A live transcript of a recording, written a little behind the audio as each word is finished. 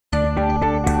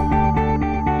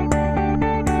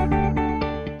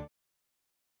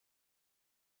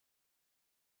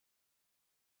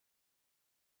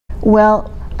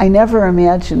Well, I never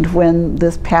imagined when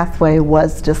this pathway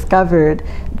was discovered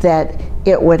that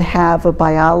it would have a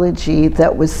biology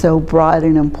that was so broad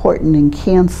and important in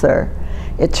cancer.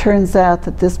 It turns out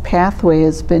that this pathway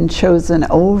has been chosen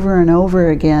over and over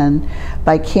again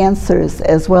by cancers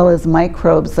as well as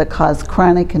microbes that cause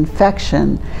chronic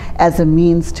infection as a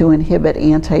means to inhibit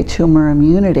anti-tumor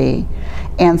immunity.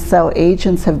 And so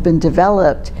agents have been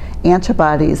developed,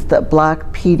 antibodies that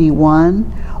block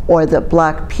PD-1 or that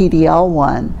block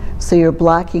PD-L1. So you're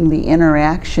blocking the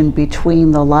interaction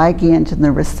between the ligand and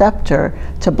the receptor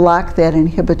to block that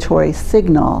inhibitory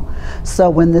signal. So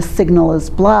when the signal is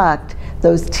blocked,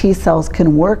 those T cells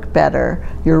can work better.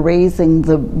 You're raising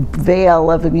the veil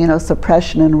of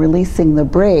immunosuppression and releasing the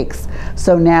brakes.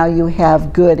 So now you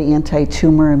have good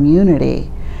anti-tumor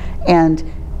immunity. And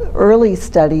early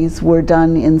studies were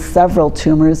done in several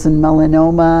tumors, in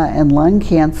melanoma and lung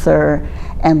cancer,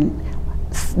 and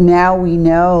now we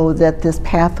know that this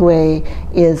pathway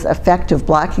is effective,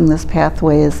 blocking this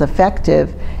pathway is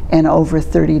effective in over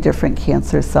 30 different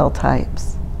cancer cell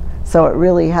types. So it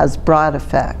really has broad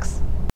effects.